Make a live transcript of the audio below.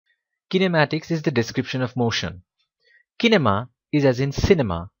Kinematics is the description of motion. Kinema is as in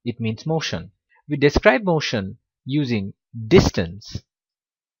cinema, it means motion. We describe motion using distance,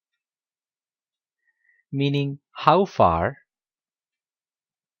 meaning how far,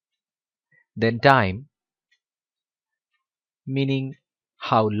 then time, meaning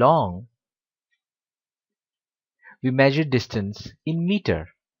how long. We measure distance in meter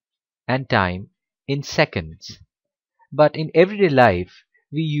and time in seconds. But in everyday life,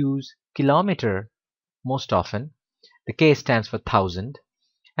 we use kilometer most often. The K stands for thousand,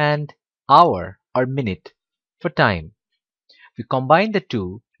 and hour or minute for time. We combine the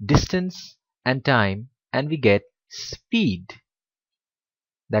two, distance and time, and we get speed.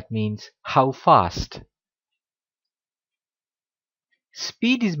 That means how fast.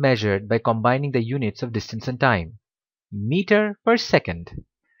 Speed is measured by combining the units of distance and time, meter per second.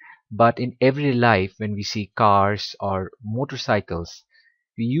 But in everyday life, when we see cars or motorcycles,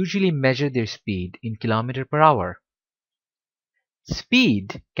 we usually measure their speed in kilometer per hour.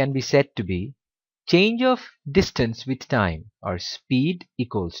 Speed can be said to be change of distance with time, or speed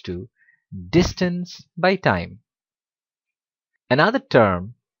equals to distance by time. Another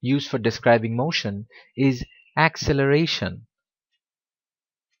term used for describing motion is acceleration,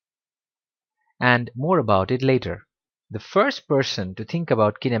 and more about it later. The first person to think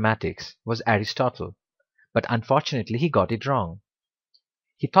about kinematics was Aristotle, but unfortunately he got it wrong.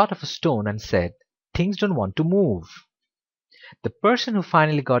 He thought of a stone and said, "Things don't want to move." The person who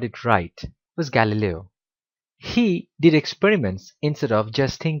finally got it right was Galileo. He did experiments instead of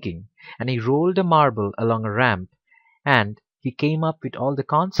just thinking, and he rolled a marble along a ramp, and he came up with all the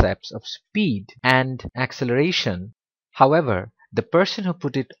concepts of speed and acceleration. However, the person who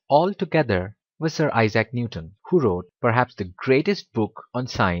put it all together was Sir Isaac Newton, who wrote perhaps the greatest book on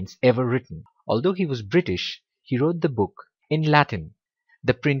science ever written. Although he was British, he wrote the book in Latin.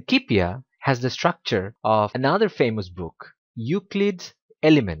 The Principia has the structure of another famous book, Euclid's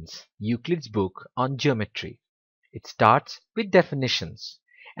Elements, Euclid's book on geometry. It starts with definitions,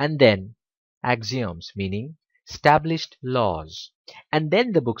 and then axioms, meaning established laws. And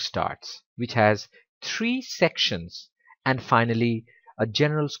then the book starts, which has 3 sections, and finally a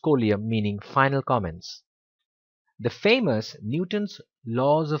general scholium, meaning final comments. The famous Newton's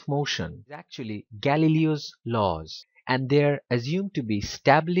laws of motion is actually Galileo's laws, and they're assumed to be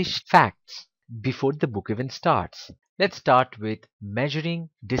established facts before the book even starts. Let's start with measuring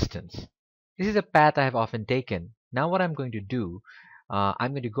distance. This is a path I have often taken. Now what I'm going to do,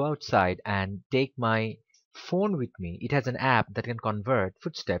 I'm going to go outside and take my phone with me. It has an app that can convert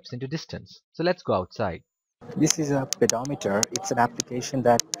footsteps into distance. So let's go outside. This is a pedometer. It's an application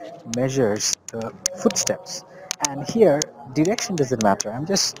that measures the footsteps. And here, direction doesn't matter.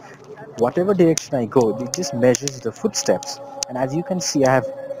 Whatever direction I go, it just measures the footsteps. And as you can see, I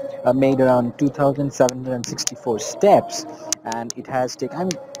have made around 2,764 steps. And it has taken, I'm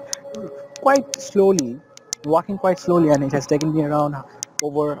quite slowly, walking quite slowly, and it has taken me around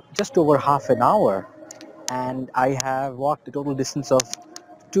just over half an hour. And I have walked a total distance of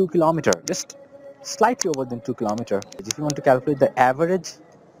 2 kilometers, just slightly over than 2 kilometers. If you want to calculate the average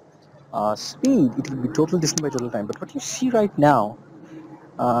speed, it will be total distance by total time. But what you see right now,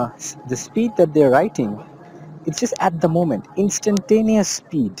 the speed that they're writing, it's just at the moment, instantaneous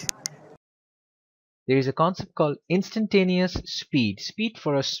speed. There is a concept called instantaneous speed, speed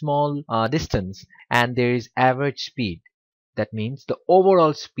for a small distance, and there is average speed. That means the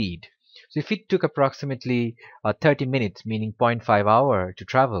overall speed. So if it took approximately 30 minutes, meaning 0.5 hour to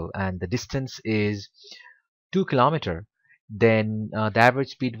travel, and the distance is 2 kilometer, then the average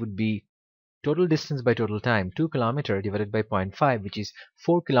speed would be total distance by total time, 2 kilometer divided by 0.5, which is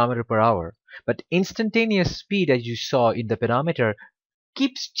 4 kilometer per hour. But instantaneous speed, as you saw in the pedometer,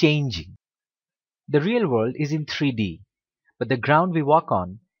 keeps changing. The real world is in 3D, but the ground we walk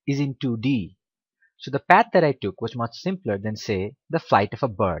on is in 2D. So the path that I took was much simpler than, say, the flight of a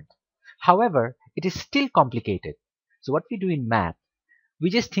bird. However, it is still complicated. So what we do in math, we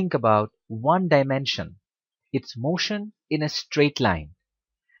just think about one dimension. It's motion in a straight line.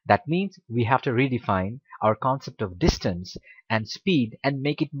 That means we have to redefine our concept of distance and speed and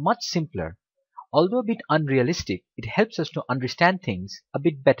make it much simpler. Although a bit unrealistic, it helps us to understand things a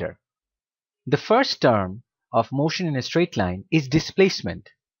bit better. The first term of motion in a straight line is displacement.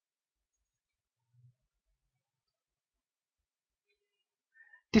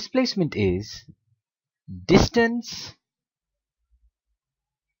 Displacement is distance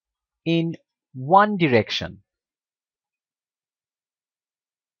in one direction.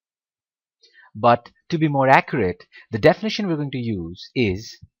 But to be more accurate, the definition we're going to use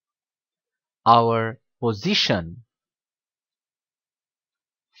is our position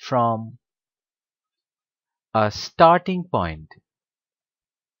from a starting point,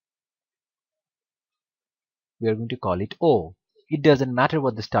 we are going to call it O. It doesn't matter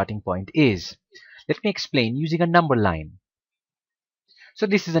what the starting point is. Let me explain using a number line. So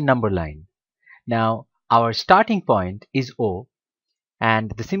this is a number line. Now our starting point is O,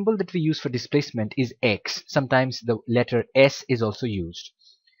 and the symbol that we use for displacement is x. Sometimes the letter S is also used.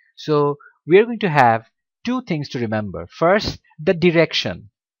 So we are going to have two things to remember. First, the direction.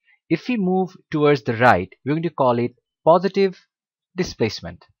 If we move towards the right, we're going to call it positive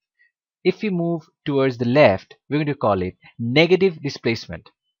displacement. If we move towards the left, we're going to call it negative displacement.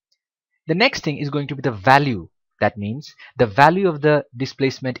 The next thing is going to be the value. That means the value of the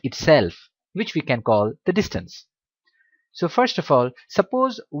displacement itself, which we can call the distance. So first of all,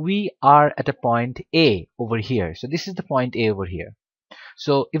 suppose we are at a point A over here. So this is the point A over here.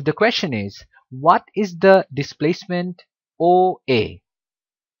 So if the question is, what is the displacement OA?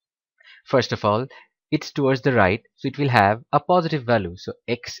 First of all, it's towards the right, so it will have a positive value. So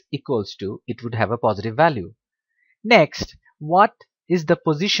x equals to, it would have a positive value. Next, what is the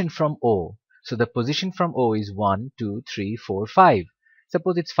position from O? So the position from O is 1, 2, 3, 4, 5.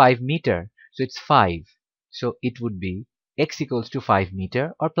 Suppose it's 5 meter, so it's 5. So it would be x equals to 5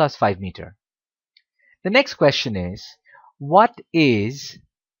 meter or plus 5 meter. The next question is, what is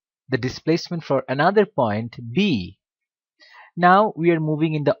the displacement for another point B? Now we are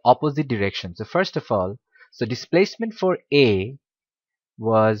moving in the opposite direction. So first of all, so displacement for A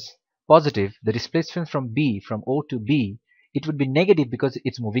was positive. The displacement from B, from O to B, it would be negative because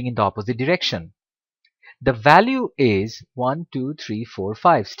it's moving in the opposite direction. The value is 1, 2, 3, 4,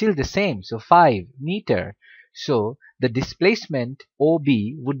 5. Still the same. So 5 meter. So the displacement OB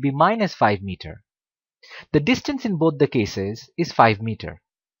would be minus 5 meter. The distance in both the cases is 5 meter.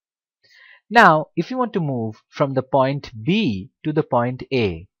 Now, if you want to move from the point B to the point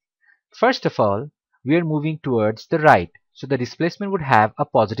A, first of all, we are moving towards the right. So the displacement would have a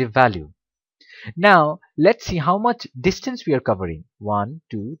positive value. Now, let's see how much distance we are covering. 1,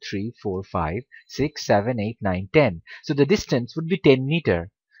 2, 3, 4, 5, 6, 7, 8, 9, 10. So the distance would be 10 meter.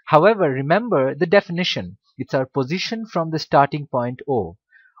 However, remember the definition. It's our position from the starting point O.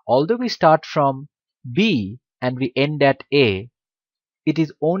 Although we start from B and we end at A, it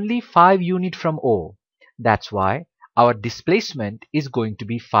is only 5 units from O. That's why our displacement is going to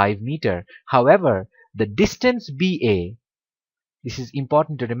be 5 meter. However, the distance BA, this is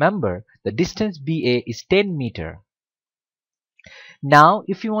important to remember, the distance BA is 10 meter. Now,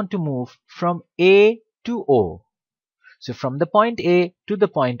 if you want to move from A to O, so from the point A to the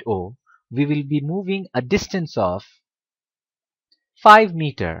point O, we will be moving a distance of 5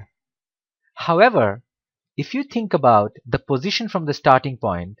 meter. However, if you think about the position from the starting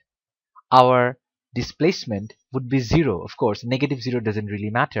point, our displacement would be 0. Of course, negative 0 doesn't really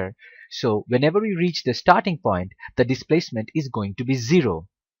matter. So whenever we reach the starting point, the displacement is going to be 0.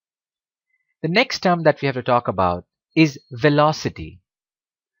 The next term that we have to talk about is velocity.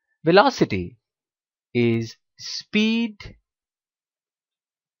 Velocity is speed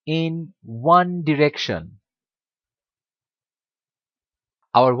in one direction.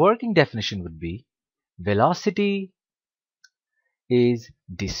 Our working definition would be velocity is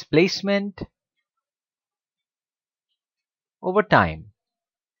displacement over time.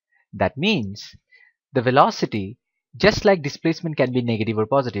 That means the velocity, just like displacement can be negative or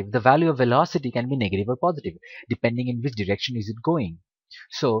positive, the value of velocity can be negative or positive depending in which direction is it going.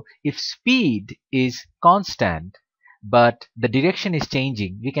 So if speed is constant but the direction is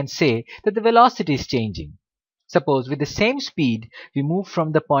changing, we can say that the velocity is changing. Suppose with the same speed we move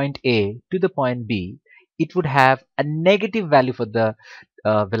from the point A to the point B, it would have a negative value for the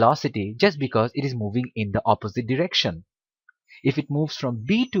velocity just because it is moving in the opposite direction. If it moves from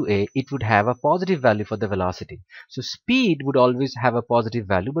B to A, it would have a positive value for the velocity. So speed would always have a positive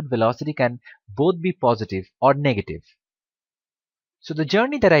value, but velocity can both be positive or negative. So the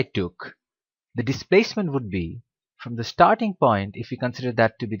journey that I took, the displacement would be from the starting point, if we consider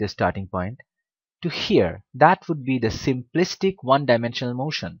that to be the starting point, to here. That would be the simplistic one-dimensional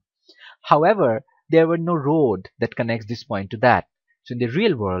motion. However, there were no road that connects this point to that. So in the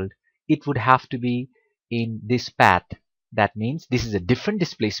real world, it would have to be in this path. That means this is a different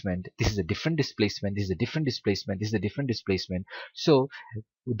displacement, this is a different displacement, this is a different displacement, this is a different displacement. So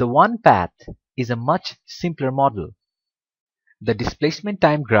the one path is a much simpler model. The displacement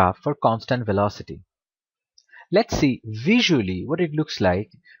time graph for constant velocity. Let's see visually what it looks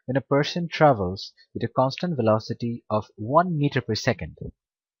like when a person travels with a constant velocity of 1 meter per second.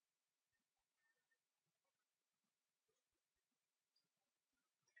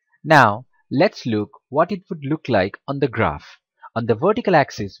 Now, let's look what it would look like on the graph. On the vertical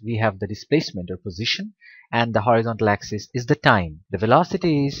axis, we have the displacement or position, and the horizontal axis is the time. The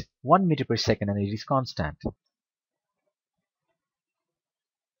velocity is 1 meter per second and it is constant.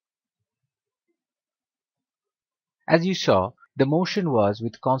 As you saw, the motion was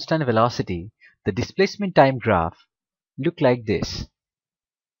with constant velocity. The displacement time graph looked like this.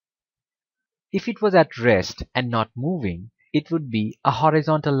 If it was at rest and not moving, it would be a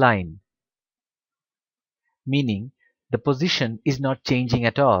horizontal line, meaning the position is not changing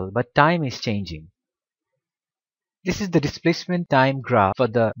at all, but time is changing. This is the displacement time graph for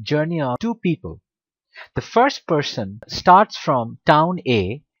the journey of two people. The first person starts from town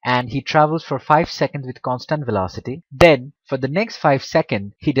A and he travels for 5 seconds with constant velocity. Then, for the next 5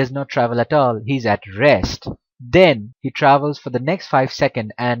 seconds, he does not travel at all, he's at rest. Then, he travels for the next 5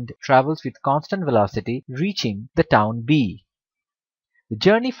 seconds and travels with constant velocity, reaching the town B. The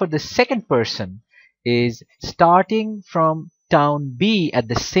journey for the second person is starting from town B at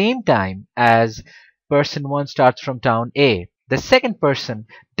the same time as person 1 starts from town A. The second person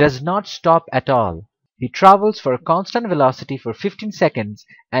does not stop at all. He travels for a constant velocity for 15 seconds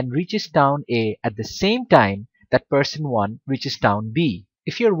and reaches town A at the same time that person 1 reaches town B.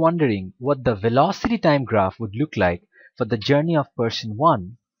 If you're wondering what the velocity time graph would look like for the journey of person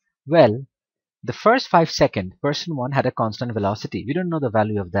 1, well, the first 5 seconds, person 1 had a constant velocity. We don't know the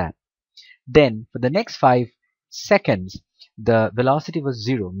value of that. Then, for the next 5 seconds, the velocity was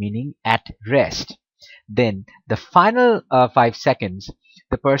 0, meaning at rest. Then, the final 5 seconds,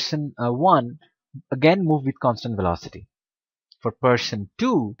 the person 1 again moved with constant velocity. For person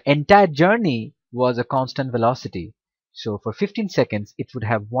 2, entire journey was a constant velocity. So, for 15 seconds, it would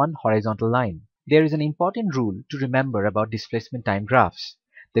have one horizontal line. There is an important rule to remember about displacement time graphs.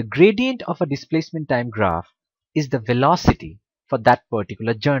 The gradient of a displacement time graph is the velocity for that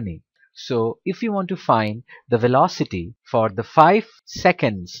particular journey. So if you want to find the velocity for the 5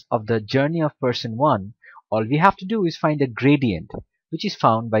 seconds of the journey of person 1, all we have to do is find a gradient, which is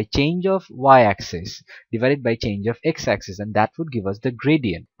found by change of y-axis divided by change of x-axis, and that would give us the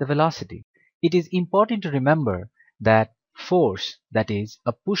gradient, the velocity. It is important to remember that force, that is,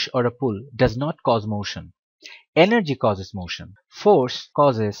 a push or a pull, does not cause motion. Energy causes motion. Force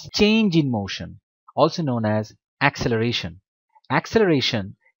causes change in motion, also known as acceleration.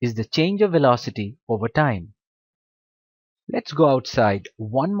 Acceleration is the change of velocity over time. Let's go outside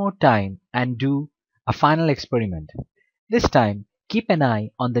one more time and do a final experiment. This time, keep an eye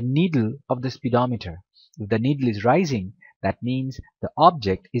on the needle of the speedometer. If the needle is rising, that means the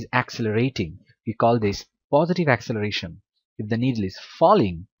object is accelerating. We call this positive acceleration. If the needle is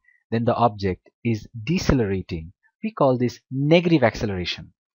falling, then the object is decelerating. We call this negative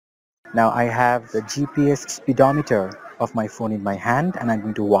acceleration. Now I have the GPS speedometer of my phone in my hand, and I'm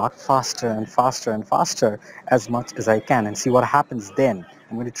going to walk faster and faster and faster as much as I can and see what happens then.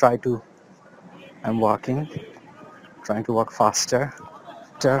 I'm walking, trying to walk faster,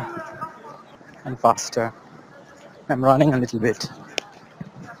 faster and faster. I'm running a little bit.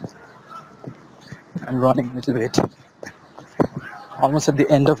 I'm running a little bit. Almost at the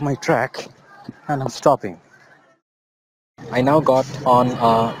end of my track, and I'm stopping. I now got on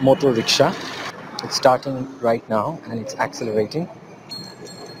a motor rickshaw. It's starting right now and it's accelerating.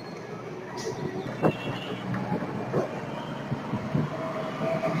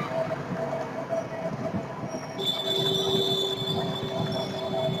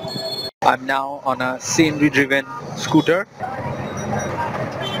 I'm now on a scenery driven scooter.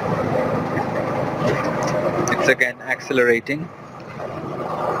 It's again accelerating.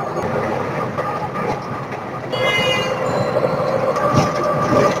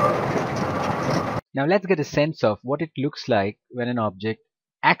 Now let's get a sense of what it looks like when an object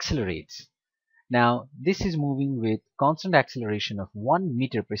accelerates. Now this is moving with constant acceleration of 1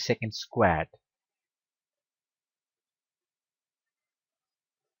 meter per second squared.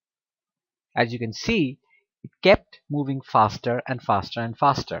 As you can see, it kept moving faster and faster and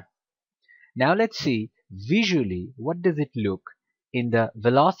faster. Now let's see visually what does it look in the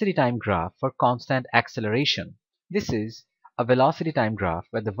velocity time graph for constant acceleration. This is a velocity time graph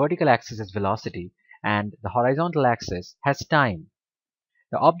where the vertical axis is velocity and the horizontal axis has time.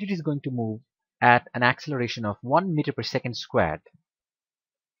 The object is going to move at an acceleration of 1 meter per second squared.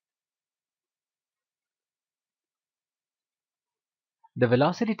 The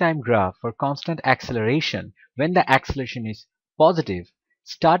velocity time graph for constant acceleration, when the acceleration is positive,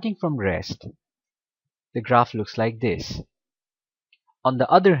 starting from rest, the graph looks like this. On the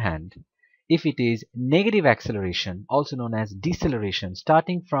other hand, if it is negative acceleration, also known as deceleration,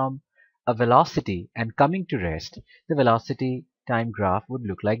 starting from a velocity and coming to rest, the velocity time graph would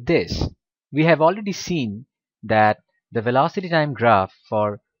look like this. We have already seen that the velocity time graph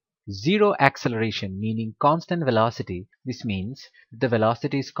for zero acceleration, meaning constant velocity. This means the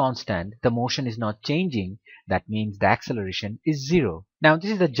velocity is constant, the motion is not changing. That means the acceleration is zero. Now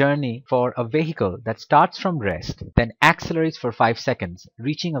this is the journey for a vehicle that starts from rest, then accelerates for 5 seconds,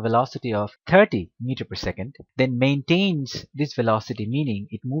 reaching a velocity of 30 meter per second, then maintains this velocity, meaning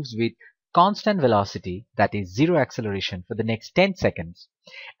it moves with constant velocity, that is zero acceleration, for the next 10 seconds,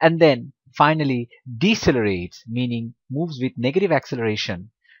 and then finally decelerates, meaning moves with negative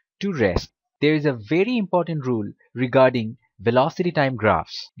acceleration to rest. There is a very important rule regarding velocity time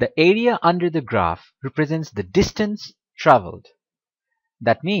graphs. The area under the graph represents the distance traveled.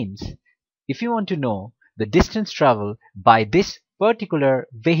 That means if you want to know the distance traveled by this particular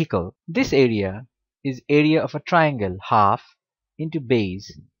vehicle, this area is area of a triangle, half into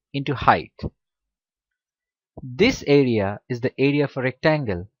base into height. This area is the area of a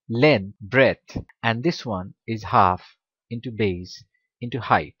rectangle, length, breadth, and this one is half into base into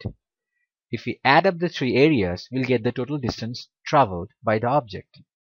height. If we add up the three areas, we'll get the total distance traveled by the object.